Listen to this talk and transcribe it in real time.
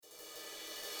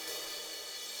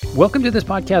Welcome to this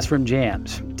podcast from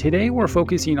JAMS. Today we're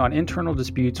focusing on internal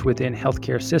disputes within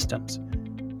healthcare systems.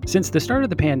 Since the start of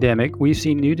the pandemic, we've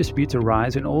seen new disputes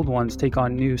arise and old ones take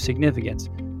on new significance.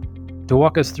 To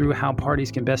walk us through how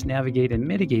parties can best navigate and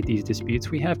mitigate these disputes,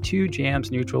 we have two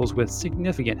JAMS neutrals with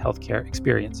significant healthcare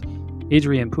experience,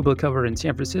 Adrienne Publicover in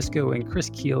San Francisco and Chris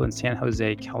Keele in San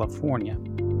Jose, California.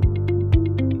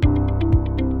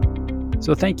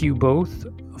 So thank you both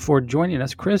for joining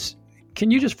us. Chris, can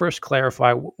you just first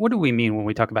clarify, what do we mean when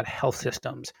we talk about health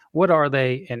systems? What are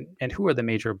they and who are the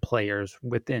major players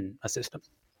within a system?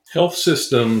 Health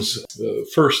systems,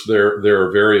 first, there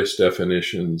are various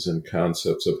definitions and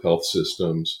concepts of health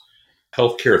systems.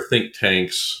 Healthcare think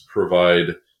tanks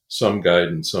provide some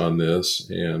guidance on this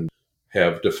and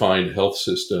have defined health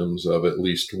systems of at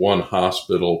least one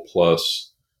hospital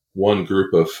plus one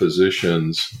group of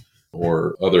physicians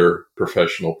or other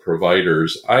professional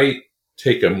providers. I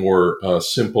take a more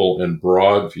simple and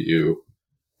broad view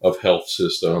of health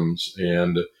systems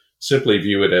and simply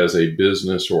view it as a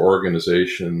business or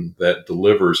organization that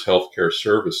delivers healthcare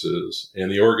services,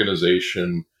 and the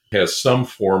organization has some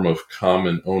form of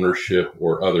common ownership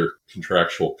or other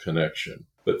contractual connection.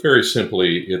 But very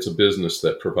simply, it's a business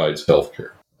that provides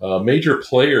healthcare. Major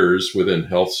players within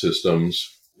health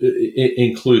systems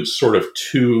include sort of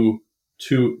two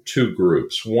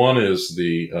groups. One is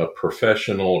the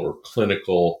professional or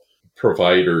clinical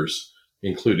providers,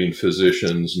 including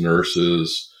physicians,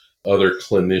 nurses, other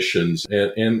clinicians.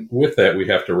 And with that, we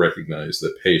have to recognize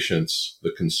that patients,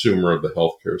 the consumer of the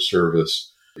healthcare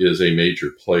service, is a major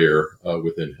player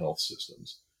within health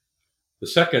systems. The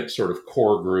second sort of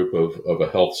core group of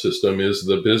a health system is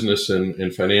the business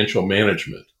and financial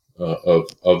management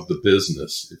of the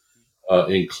business,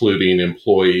 including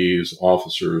employees,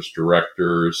 officers,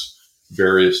 directors,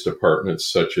 various departments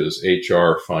such as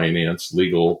HR, finance,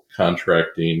 legal,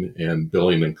 contracting, and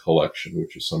billing and collection,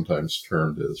 which is sometimes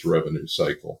termed as revenue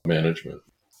cycle management.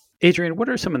 Adrienne, what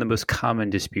are some of the most common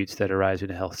disputes that arise in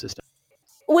a health system?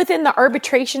 Within the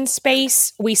arbitration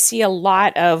space, we see a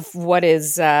lot of what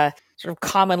is sort of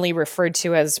commonly referred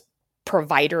to as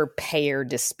provider-payer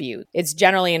dispute. It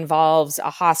generally involves a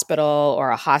hospital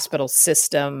or a hospital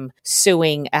system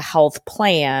suing a health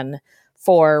plan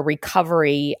for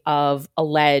recovery of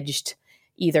alleged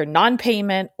either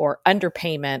non-payment or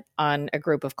underpayment on a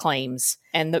group of claims.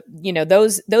 And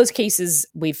those cases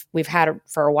we've had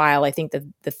for a while. I think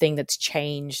the thing that's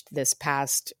changed this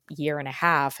past year and a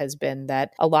half has been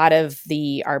that a lot of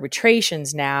the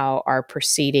arbitrations now are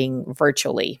proceeding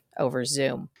virtually over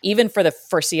Zoom, even for the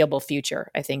foreseeable future.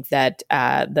 I think that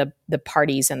the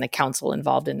parties and the counsel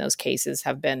involved in those cases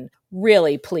have been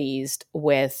really pleased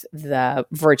with the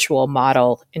virtual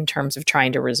model in terms of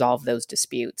trying to resolve those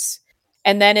disputes.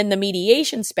 And then in the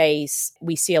mediation space,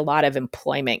 we see a lot of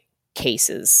employment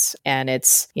cases, and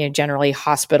it's generally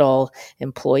hospital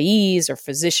employees or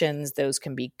physicians. Those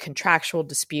can be contractual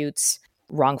disputes,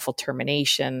 wrongful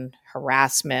termination,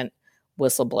 harassment,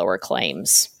 whistleblower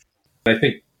claims. I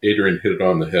think Adrienne hit it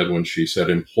on the head when she said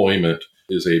employment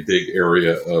is a big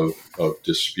area of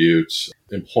disputes.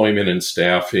 Employment and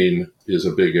staffing is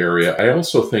a big area. I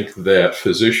also think that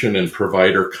physician and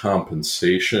provider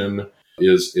compensation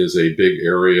is a big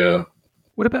area.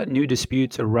 What about new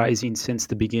disputes arising since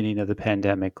the beginning of the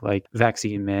pandemic, like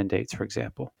vaccine mandates, for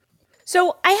example?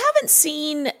 So I haven't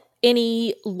seen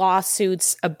any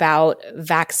lawsuits about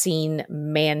vaccine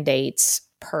mandates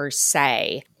per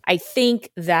se. I think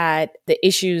that the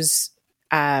issues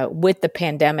with the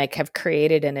pandemic have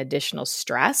created an additional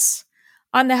stress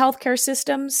on the healthcare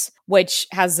systems, which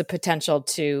has the potential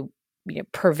to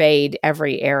pervade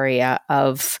every area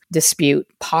of dispute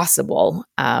possible,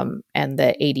 and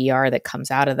the ADR that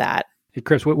comes out of that. Hey,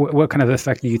 Chris, what kind of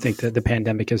effect do you think that the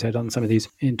pandemic has had on some of these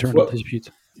internal disputes?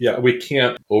 Yeah, we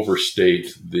can't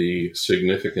overstate the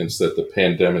significance that the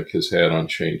pandemic has had on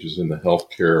changes in the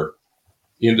healthcare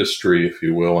industry, if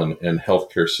you will, and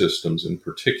healthcare systems in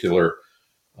particular.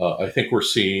 I think we're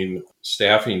seeing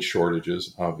staffing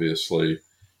shortages, obviously,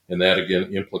 and that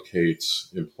again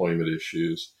implicates employment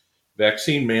issues.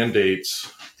 Vaccine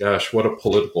mandates, gosh, what a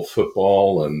political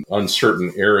football and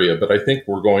uncertain area. But I think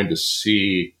we're going to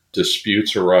see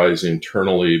disputes arise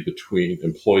internally between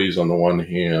employees on the one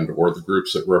hand, or the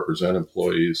groups that represent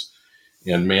employees,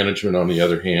 and management on the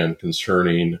other hand,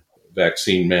 concerning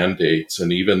vaccine mandates.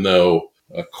 And even though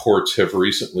courts have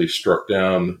recently struck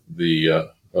down the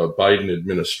Biden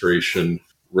administration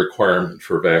requirement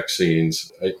for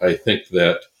vaccines, I think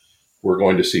that we're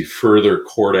going to see further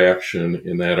court action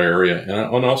in that area.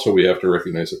 And also we have to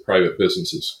recognize that private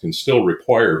businesses can still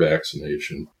require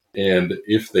vaccination. And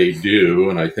if they do,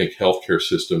 and I think healthcare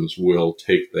systems will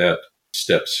take that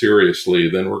step seriously,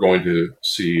 then we're going to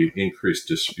see increased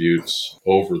disputes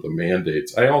over the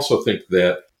mandates. I also think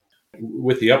that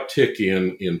with the uptick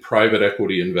in private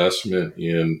equity investment,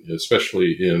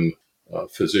 especially in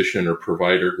physician or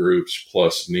provider groups,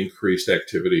 plus an increased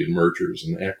activity in mergers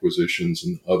and acquisitions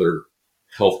and other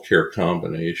healthcare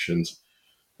combinations,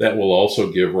 that will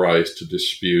also give rise to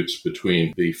disputes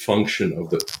between the function of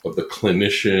the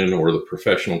clinician or the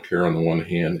professional care on the one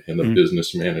hand and the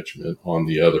business management on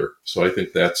the other. So I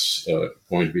think that's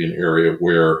going to be an area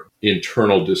where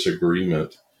internal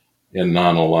disagreement and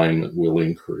non-alignment will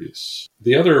increase.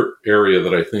 The other area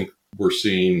that I think we're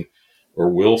seeing or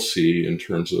will see in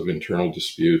terms of internal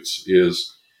disputes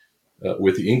is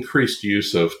with the increased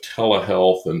use of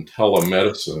telehealth and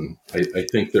telemedicine, I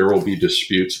think there will be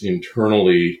disputes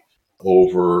internally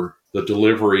over the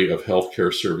delivery of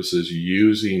healthcare services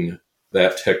using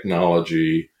that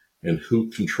technology and who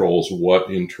controls what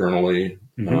internally.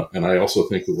 And I also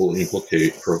think it will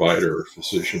implicate provider or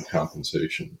physician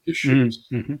compensation issues.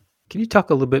 Can you talk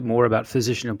a little bit more about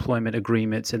physician employment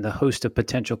agreements and the host of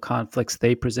potential conflicts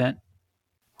they present?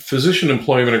 Physician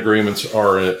employment agreements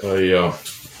are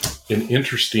an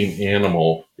interesting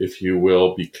animal, if you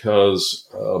will, because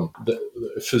the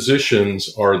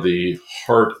physicians are the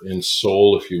heart and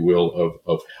soul, if you will,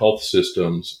 of health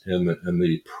systems and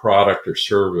the product or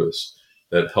service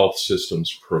that health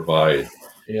systems provide.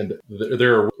 And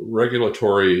there are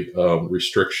regulatory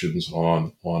restrictions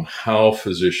on how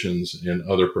physicians and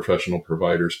other professional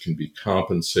providers can be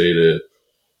compensated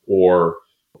or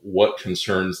what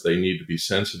concerns they need to be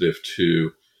sensitive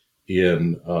to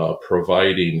in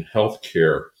providing health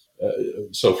care.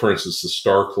 So, for instance, the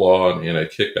Stark Law and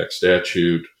anti-kickback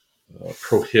statute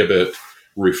prohibit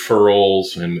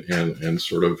referrals and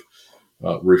sort of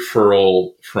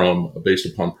referral based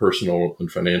upon personal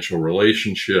and financial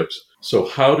relationships. So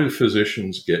how do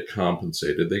physicians get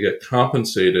compensated? They get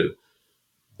compensated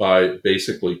by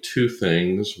basically two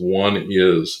things. One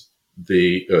is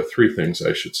three things,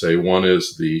 I should say. One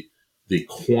is the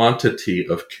quantity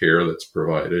of care that's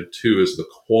provided. Two is the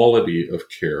quality of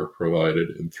care provided.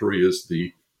 And three is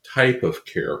the type of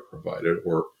care provided,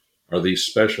 or are these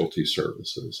specialty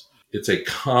services? It's a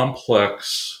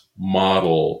complex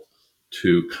model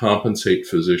to compensate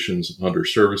physicians under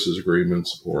services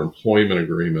agreements or employment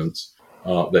agreements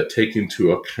that take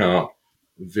into account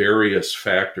various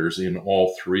factors in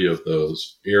all three of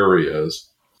those areas.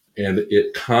 And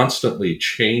it constantly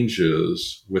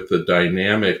changes with the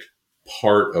dynamic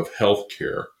part of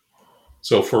healthcare.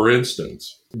 So, for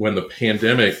instance, when the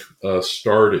pandemic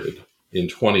started in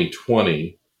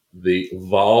 2020, the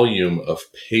volume of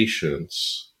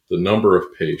patients, the number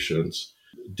of patients,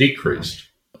 decreased.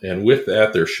 And with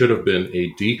that, there should have been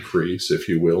a decrease, if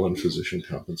you will, in physician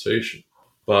compensation.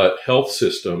 But health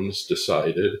systems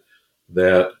decided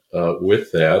that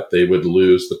with that, they would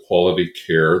lose the quality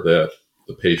care that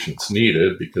the patients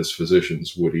needed because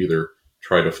physicians would either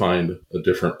try to find a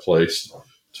different place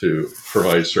to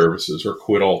provide services or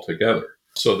quit altogether.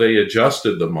 So they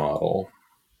adjusted the model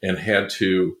and had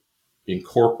to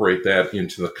incorporate that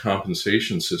into the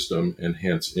compensation system and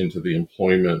hence into the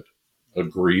employment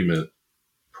agreement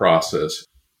process.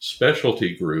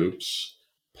 Specialty groups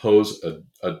pose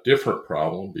a different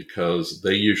problem because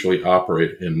they usually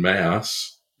operate en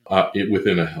masse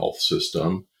within a health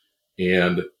system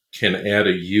and can add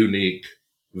a unique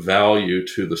value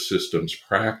to the system's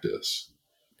practice.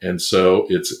 And so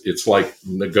it's like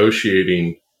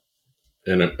negotiating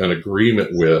an agreement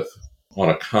with, on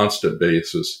a constant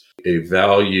basis, a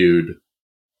valued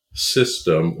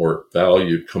system or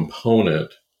valued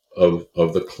component of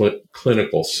the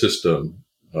clinical system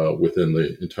within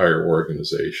the entire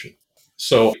organization.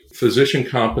 So physician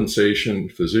compensation,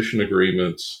 physician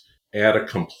agreements add a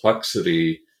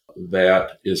complexity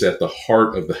that is at the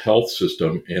heart of the health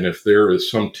system. And if there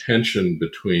is some tension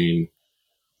between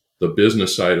the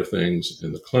business side of things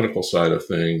and the clinical side of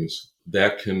things,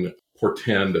 that can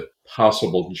portend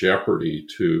possible jeopardy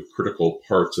to critical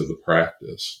parts of the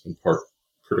practice and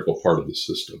critical part of the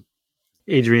system.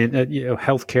 Adrienne,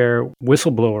 healthcare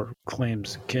whistleblower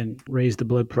claims can raise the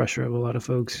blood pressure of a lot of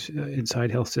folks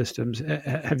inside health systems.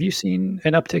 Have you seen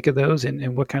an uptick of those,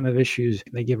 and what kind of issues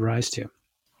they give rise to?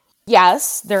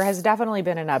 Yes, there has definitely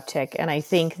been an uptick. And I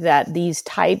think that these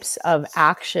types of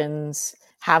actions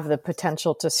have the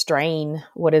potential to strain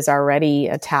what is already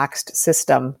a taxed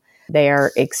system. They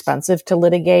are expensive to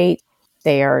litigate.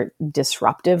 They are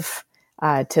disruptive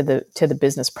to the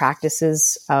business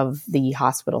practices of the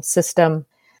hospital system.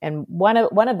 And one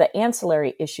of the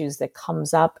ancillary issues that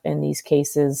comes up in these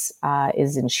cases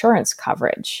is insurance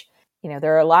coverage.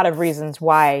 There are a lot of reasons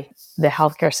why the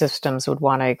healthcare systems would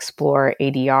want to explore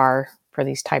ADR for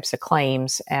these types of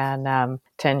claims, and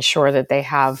to ensure that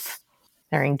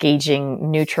they're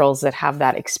engaging neutrals that have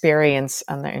that experience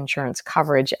on the insurance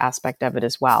coverage aspect of it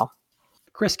as well.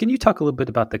 Chris, can you talk a little bit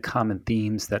about the common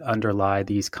themes that underlie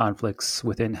these conflicts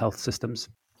within health systems?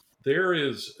 There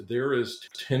is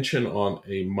tension on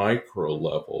a micro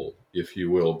level, if you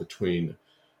will, between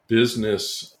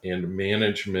business and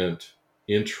management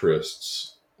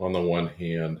interests on the one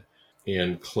hand,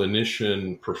 and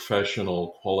clinician, professional,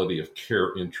 quality of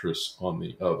care interests on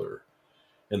the other.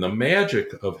 And the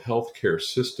magic of healthcare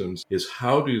systems is,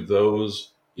 how do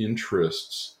those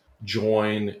interests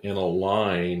join and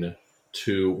align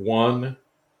to, one,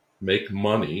 make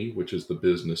money, which is the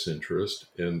business interest,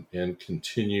 and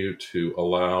continue to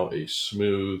allow a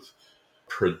smooth,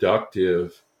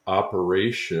 productive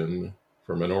operation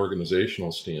from an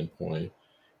organizational standpoint,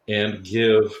 and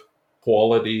give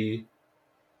quality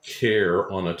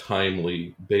care on a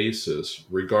timely basis,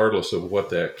 regardless of what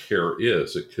that care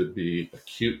is. It could be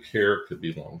acute care, it could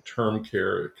be long-term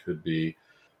care, it could be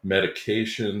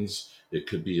medications, it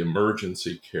could be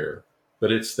emergency care.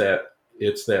 But it's that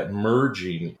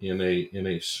merging in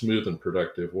a smooth and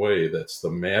productive way that's the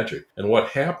magic. And what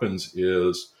happens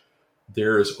is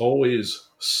there is always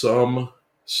some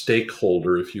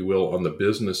stakeholder, if you will, on the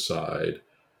business side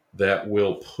that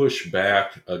will push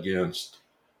back against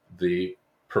the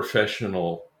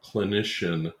professional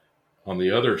clinician on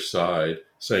the other side,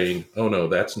 saying, oh no,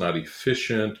 that's not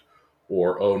efficient,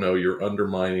 or oh no, you're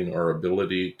undermining our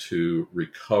ability to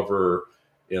recover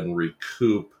and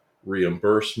recoup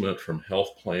reimbursement from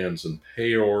health plans and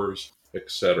payors,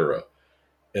 etc.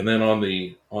 And then on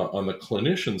the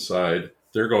clinician side,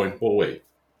 they're going, well, wait,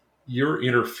 you're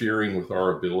interfering with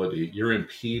our ability, you're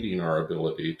impeding our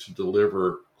ability to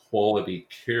deliver quality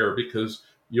care because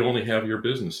you only have your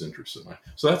business interests in mind.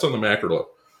 So that's on the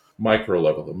micro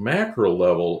level. The macro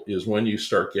level is when you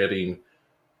start getting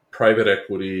private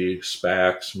equity,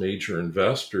 SPACs, major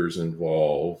investors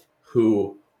involved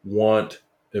who want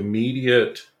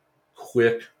immediate,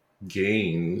 quick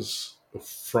gains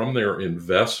from their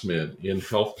investment in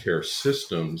healthcare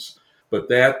systems, but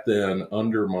that then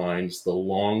undermines the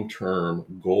long-term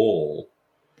goal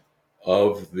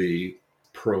of the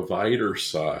provider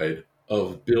side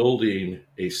of building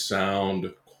a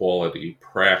sound quality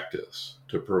practice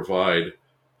to provide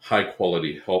high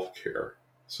quality healthcare.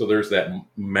 So there's that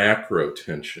macro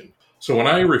tension. So when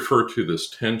I refer to this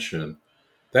tension,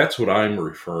 that's what I'm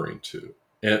referring to.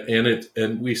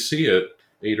 And we see it,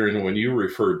 Adrienne, when you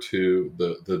refer to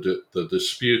the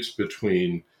disputes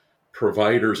between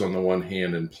providers on the one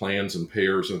hand and plans and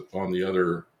payers on the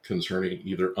other, concerning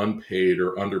either unpaid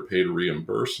or underpaid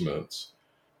reimbursements.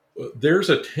 There's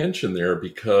a tension there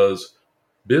because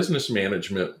business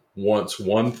management wants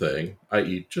one thing,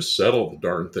 i.e. just settle the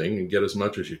darn thing and get as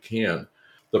much as you can.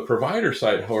 The provider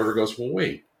side, however, goes, well,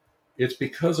 wait, it's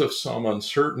because of some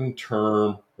uncertain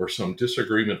term or some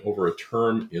disagreement over a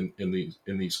term in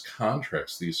these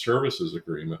contracts, these services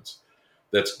agreements,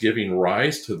 that's giving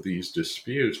rise to these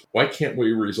disputes. Why can't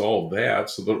we resolve that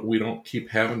so that we don't keep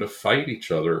having to fight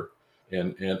each other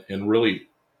and really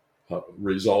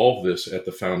resolve this at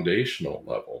the foundational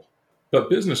level? But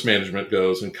business management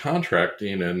goes, and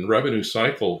contracting and revenue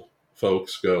cycle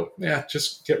folks go, yeah,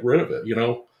 just get rid of it.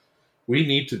 We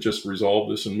need to just resolve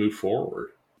this and move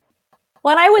forward.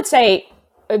 Well, and I would say,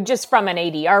 just from an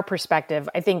ADR perspective,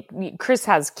 I think Chris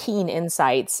has keen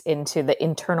insights into the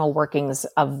internal workings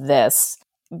of this.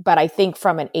 But I think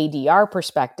from an ADR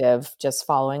perspective, just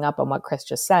following up on what Chris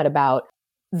just said about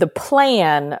the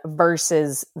plan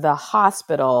versus the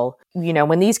hospital,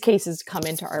 when these cases come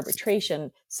into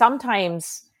arbitration,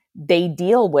 sometimes they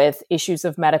deal with issues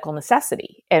of medical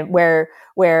necessity, and where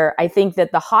I think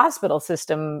that the hospital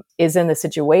system is in the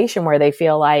situation where they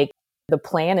feel like the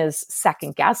plan is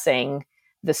second guessing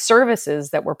the services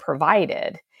that were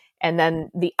provided. And then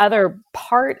the other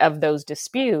part of those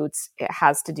disputes, it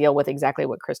has to deal with exactly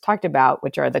what Chris talked about,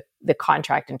 which are the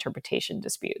contract interpretation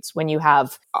disputes. When you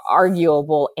have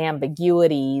arguable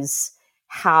ambiguities,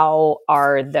 how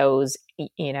are those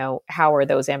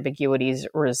ambiguities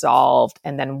resolved?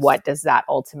 And then what does that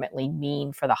ultimately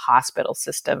mean for the hospital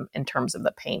system in terms of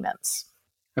the payments?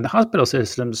 And the hospital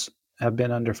systems have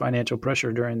been under financial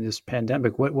pressure during this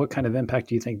pandemic. What kind of impact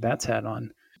do you think that's had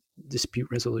on dispute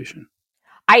resolution?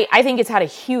 I think it's had a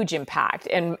huge impact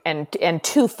and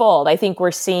twofold. I think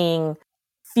we're seeing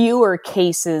fewer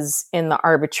cases in the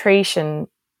arbitration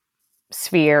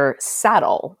sphere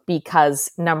settle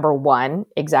because, number one,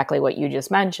 exactly what you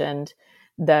just mentioned,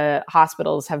 the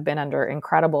hospitals have been under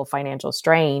incredible financial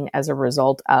strain as a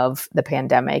result of the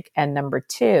pandemic. And number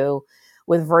two,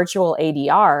 with virtual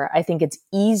ADR, I think it's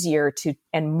easier to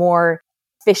and more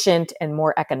efficient and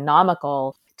more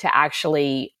economical to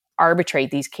actually arbitrate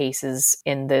these cases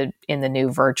in the new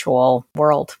virtual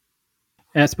world.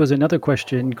 And I suppose another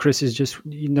question, Chris, is just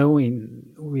knowing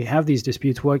we have these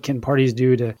disputes, what can parties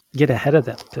do to get ahead of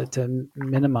them, to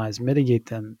mitigate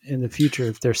them in the future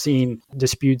if they're seeing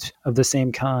disputes of the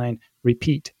same kind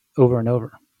repeat over and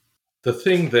over? The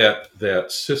thing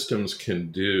that systems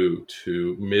can do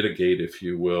to mitigate, if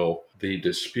you will, the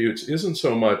disputes isn't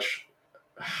so much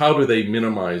how do they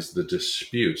minimize the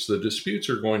disputes. The disputes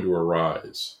are going to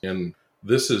arise. And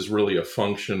this is really a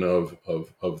function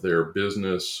of their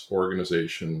business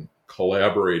organization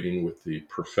collaborating with the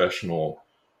professional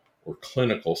or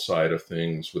clinical side of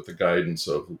things with the guidance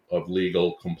of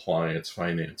legal, compliance,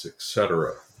 finance,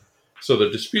 etc. So the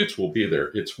disputes will be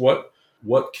there. It's what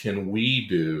can we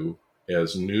do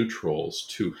as neutrals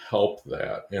to help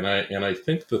that? And I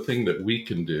think the thing that we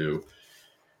can do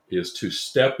is to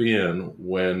step in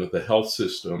when the health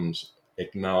systems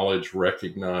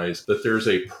recognize that there's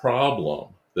a problem,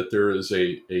 that there is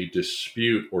a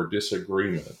dispute or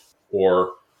disagreement,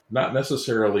 or not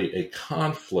necessarily a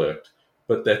conflict,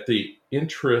 but that the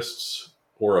interests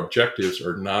or objectives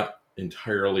are not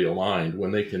entirely aligned.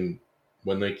 When they can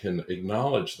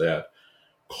acknowledge that,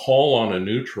 call on a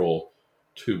neutral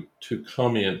to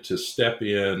come in, to step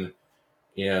in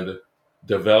and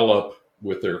develop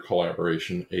with their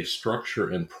collaboration a structure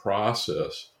and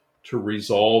process to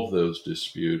resolve those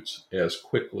disputes as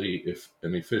quickly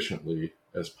and efficiently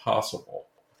as possible.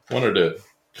 I wanted to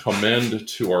commend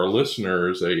to our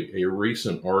listeners a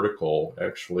recent article,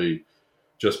 actually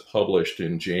just published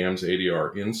in JAMS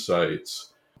ADR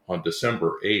Insights on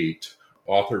December 8,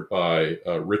 authored by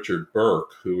Richard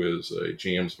Burke, who is a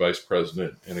JAMS vice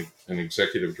president and an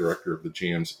executive director of the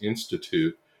JAMS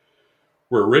Institute,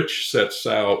 where Rich sets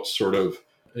out sort of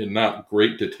in not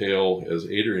great detail, as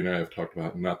Adrienne and I have talked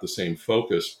about, not the same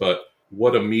focus, but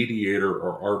what a mediator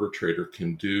or arbitrator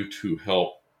can do to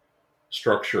help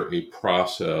structure a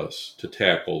process to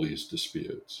tackle these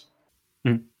disputes.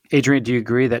 Adrienne, do you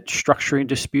agree that structuring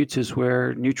disputes is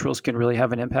where neutrals can really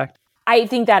have an impact? I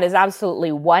think that is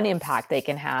absolutely one impact they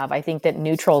can have. I think that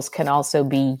neutrals can also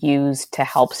be used to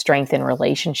help strengthen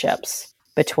relationships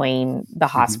between the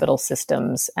hospital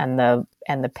systems and the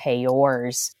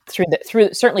payors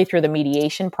certainly through the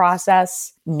mediation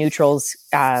process. Neutrals,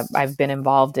 I've been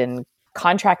involved in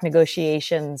contract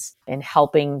negotiations and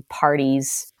helping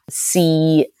parties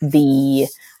see the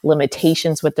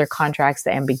limitations with their contracts,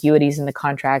 the ambiguities in the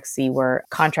contracts, see where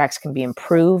contracts can be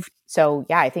improved. So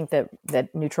yeah, I think that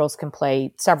neutrals can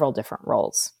play several different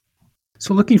roles.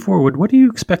 So looking forward, what do you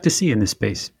expect to see in this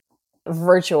space?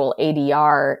 Virtual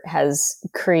ADR has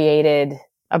created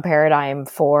a paradigm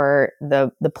for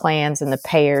the plans and the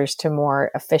payers to more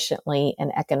efficiently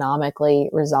and economically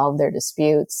resolve their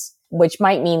disputes, which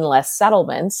might mean less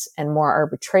settlements and more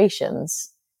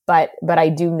arbitrations. But I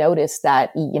do notice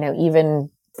that, even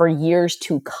for years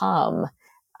to come,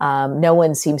 no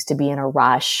one seems to be in a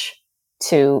rush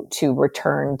to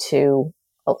return to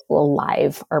a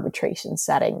live arbitration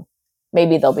setting.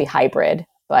 Maybe they'll be hybrid,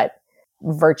 but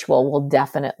virtual will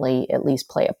definitely at least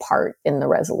play a part in the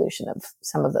resolution of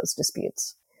some of those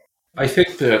disputes. I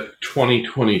think that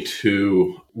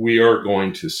 2022, we are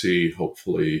going to see,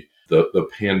 hopefully, the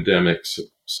pandemic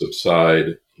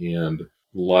subside and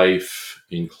life,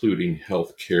 including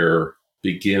healthcare,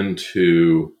 begin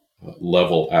to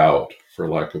level out, for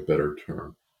lack of a better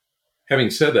term. Having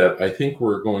said that, I think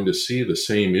we're going to see the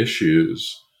same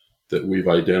issues that we've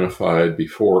identified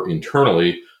before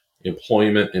internally,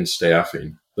 employment and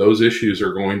staffing. Those issues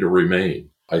are going to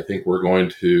remain. I think we're going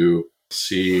to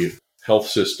see health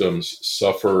systems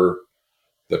suffer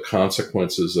the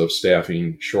consequences of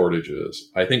staffing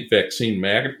shortages. I think vaccine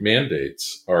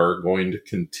mandates are going to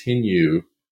continue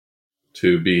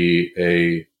to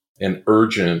be an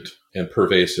urgent and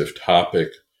pervasive topic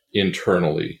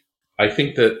internally. I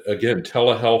think that, again,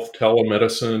 telehealth,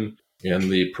 telemedicine, and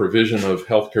the provision of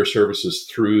healthcare services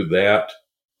through that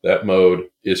mode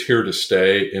is here to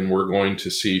stay, and we're going to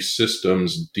see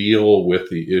systems deal with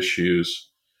the issues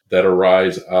that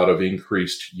arise out of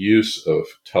increased use of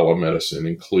telemedicine,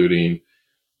 including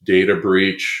data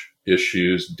breach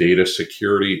issues, data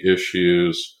security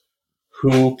issues,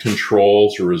 who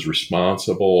controls or is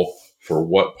responsible for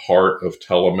what part of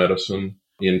telemedicine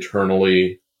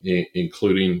internally,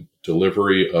 including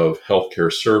delivery of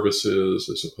healthcare services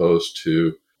as opposed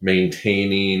to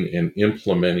maintaining and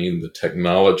implementing the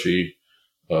technology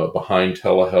behind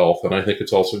telehealth. And I think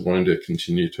it's also going to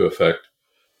continue to affect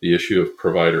the issue of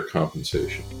provider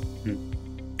compensation.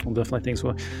 Well, definitely things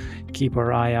we'll keep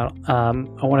our eye out. I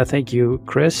want to thank you,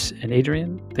 Chris and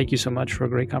Adrienne. Thank you so much for a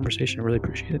great conversation. I really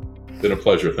appreciate it. It's been a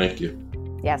pleasure. Thank you.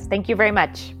 Yes, thank you very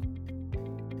much.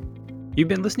 You've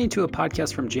been listening to a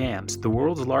podcast from JAMS, the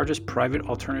world's largest private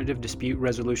alternative dispute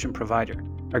resolution provider.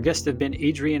 Our guests have been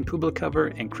Adrienne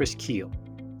Publicover and Chris Keele.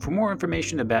 For more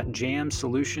information about JAMS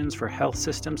solutions for health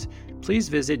systems, please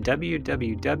visit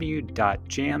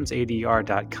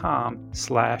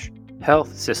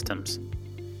www.jamsadr.com/health systems.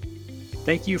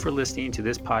 Thank you for listening to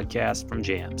this podcast from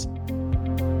JAMS.